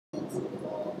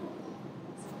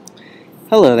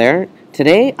Hello there.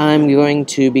 Today I'm going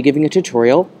to be giving a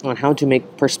tutorial on how to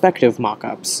make perspective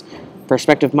mockups.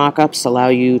 Perspective mockups allow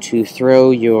you to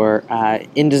throw your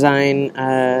InDesign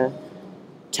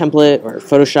template or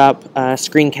Photoshop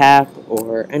screen cap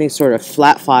or any sort of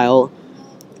flat file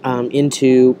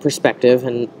into perspective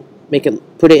and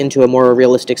put it into a more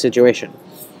realistic situation.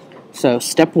 So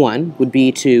step one would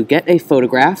be to get a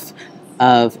photograph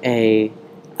of a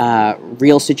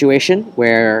real situation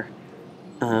where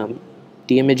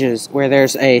the images where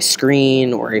there's a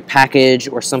screen or a package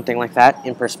or something like that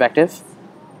in perspective.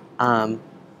 For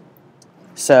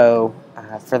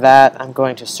that, I'm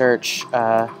going to search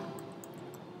site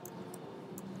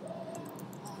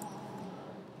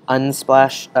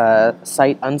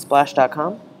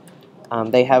unsplash.com.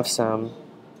 They have some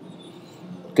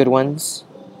good ones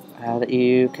that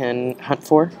you can hunt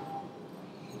for.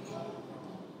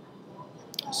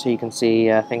 So you can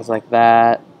see things like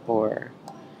that, or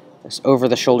this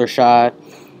over-the-shoulder shot,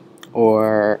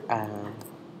 or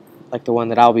like the one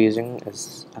that I'll be using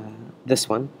is this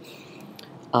one.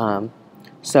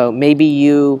 So maybe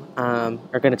you are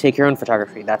going to take your own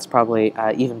photography. That's probably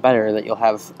even better, that you'll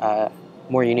have a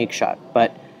more unique shot.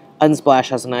 But Unsplash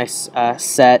has a nice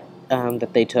set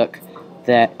that they took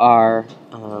that are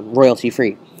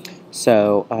royalty-free.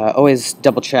 So always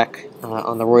double-check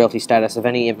on the royalty status of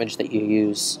any image that you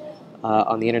use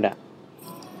on the internet.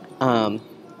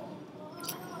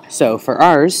 So for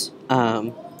ours,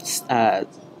 so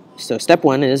step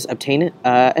one is obtain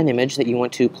an image that you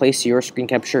want to place your screen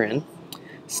capture in.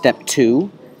 Step two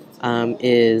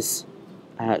is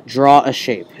draw a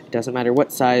shape. It doesn't matter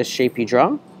what size shape you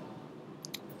draw.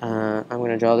 I'm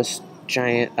going to draw this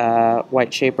giant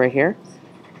white shape right here.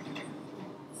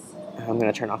 I'm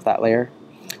going to turn off that layer.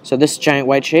 So this giant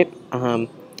white shape,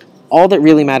 all that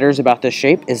really matters about this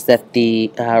shape is that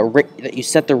that you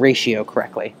set the ratio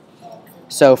correctly.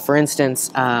 So for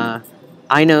instance, I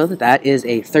know that that is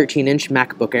a 13-inch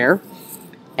MacBook Air,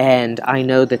 and I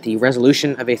know that the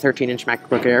resolution of a 13-inch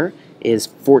MacBook Air is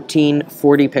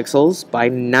 1440 pixels by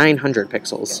 900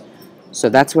 pixels. So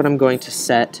that's what I'm going to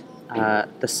set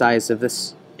the size of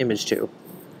this image to.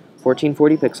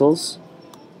 1440 pixels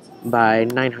by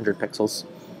 900 pixels.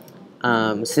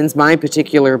 Since my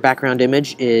particular background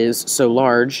image is so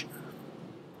large,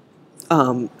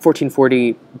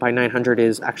 1440 by 900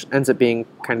 ends up being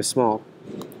kind of small.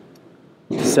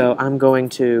 So I'm going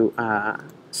to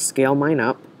scale mine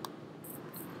up,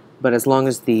 but as long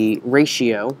as the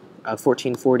ratio of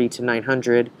 1440 to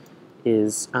 900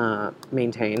 is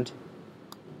maintained,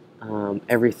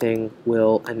 everything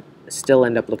will still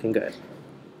end up looking good.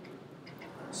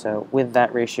 So with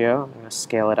that ratio, I'm going to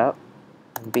scale it up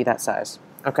and be that size.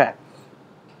 Okay.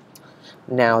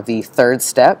 Now the third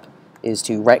step is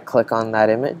to right-click on that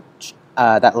image,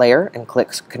 that layer, and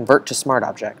click Convert to Smart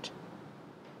Object.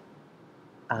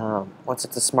 Once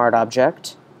it's a smart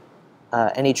object,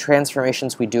 any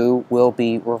transformations we do will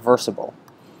be reversible.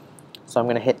 So I'm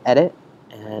going to hit Edit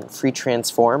and Free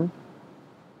Transform,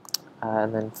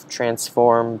 and then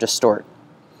Transform Distort.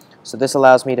 So this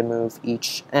allows me to move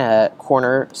each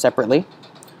corner separately,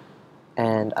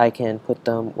 and I can put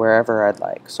them wherever I'd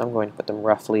like. So I'm going to put them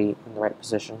roughly in the right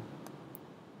position.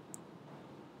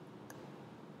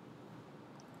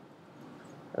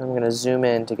 I'm going to zoom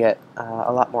in to get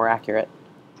a lot more accurate.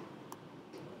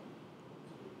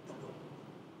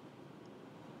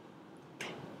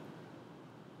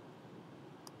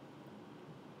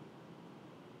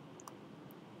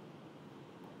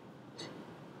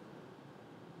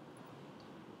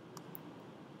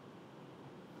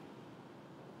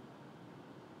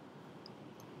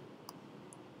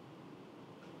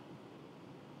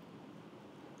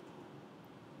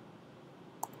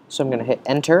 So I'm going to hit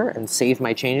Enter and save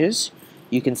my changes.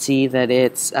 You can see that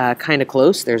it's kind of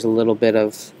close. There's a little bit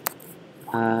of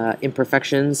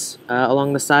imperfections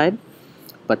along the side.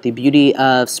 But the beauty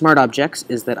of Smart Objects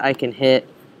is that I can hit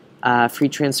Free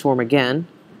Transform again,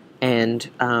 and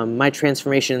my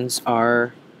transformations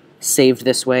are saved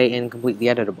this way and completely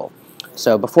editable.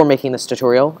 So before making this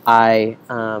tutorial, I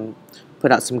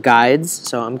put out some guides.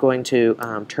 So I'm going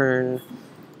to turn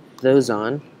those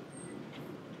on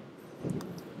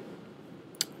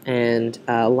and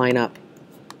line up,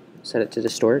 set it to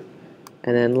distort,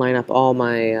 and then line up all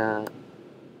my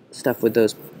stuff with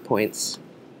those points.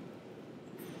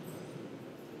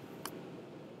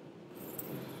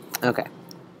 Okay.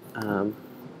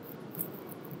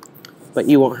 But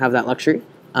you won't have that luxury.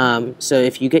 So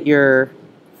if you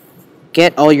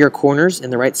get all your corners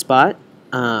in the right spot,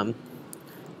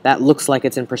 that looks like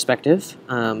it's in perspective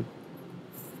to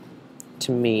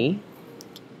me.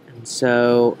 And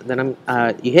so then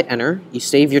you hit enter, you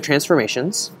save your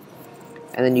transformations,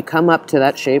 and then you come up to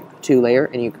that shape 2 layer,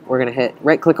 and we're going to hit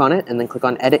right click on it and then click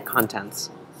on edit contents.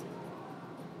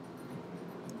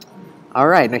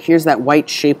 Alright, now here's that white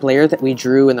shape layer that we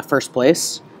drew in the first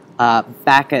place,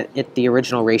 back at the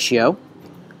original ratio.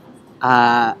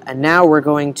 And now we're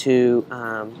going to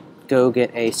go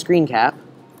get a screen cap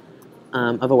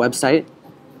of a website.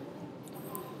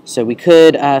 So we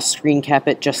could screen cap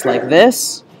it just like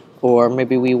this, or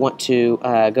maybe we want to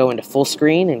go into full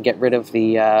screen and get rid of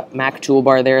the Mac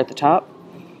toolbar there at the top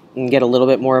and get a little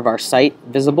bit more of our site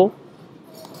visible.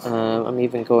 I'm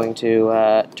even going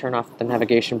to turn off the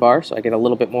navigation bar so I get a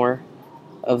little bit more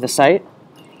of the site.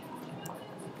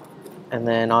 And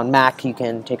then on Mac, you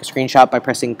can take a screenshot by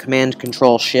pressing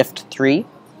Command-Control-Shift-3.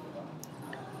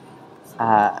 Then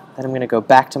I'm going to go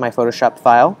back to my Photoshop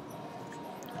file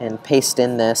and paste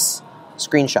in this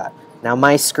screenshot. Now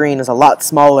my screen is a lot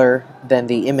smaller than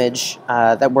the image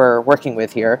that we're working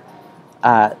with here.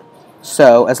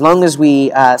 So as long as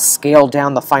we scale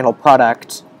down the final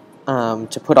product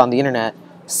to put on the internet,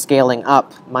 scaling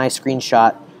up my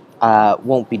screenshot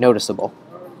won't be noticeable.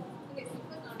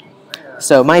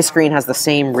 So my screen has the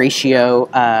same ratio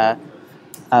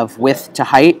of width to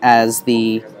height as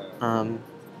the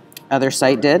other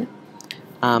site did,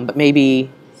 but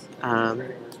maybe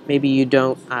you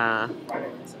don't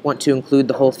want to include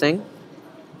the whole thing.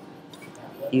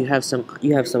 You have some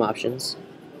options.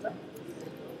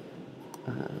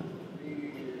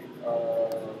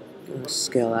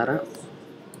 Scale that up.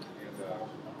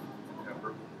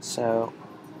 So.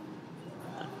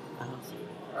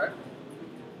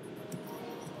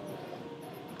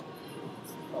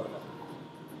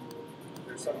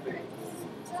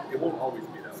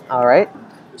 All right.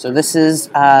 So this is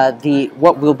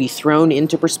what will be thrown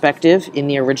into perspective in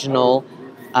the original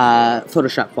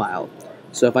Photoshop file.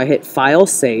 So if I hit File,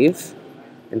 Save,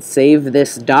 and save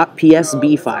this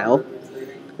 .psb file,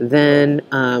 then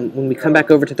when we come back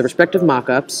over to the perspective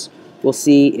mockups, we'll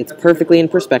see it's perfectly in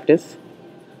perspective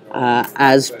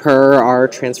as per our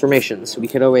transformations. We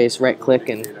could always right-click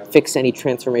and fix any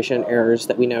transformation errors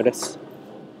that we notice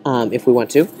if we want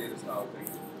to.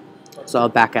 So I'll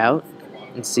back out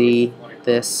and see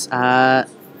this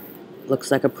looks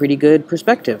like a pretty good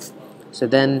perspective. So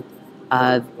then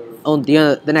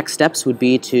the next steps would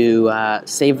be to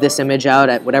save this image out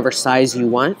at whatever size you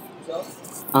want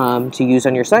to use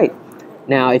on your site.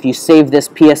 Now, if you save this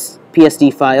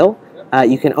PSD file,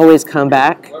 you can always come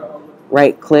back,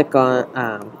 right-click on,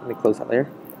 let me close that layer.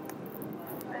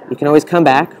 You can always come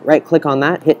back, right-click on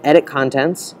that, hit Edit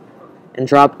Contents, and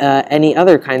drop any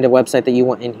other kind of website that you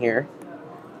want in here.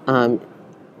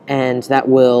 And that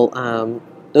will,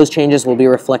 those changes will be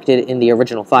reflected in the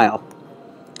original file.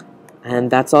 And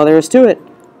that's all there is to it.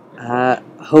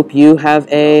 Hope you have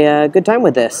a good time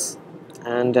with this,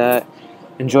 and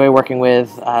enjoy working with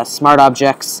smart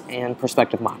objects and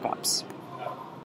perspective mockups.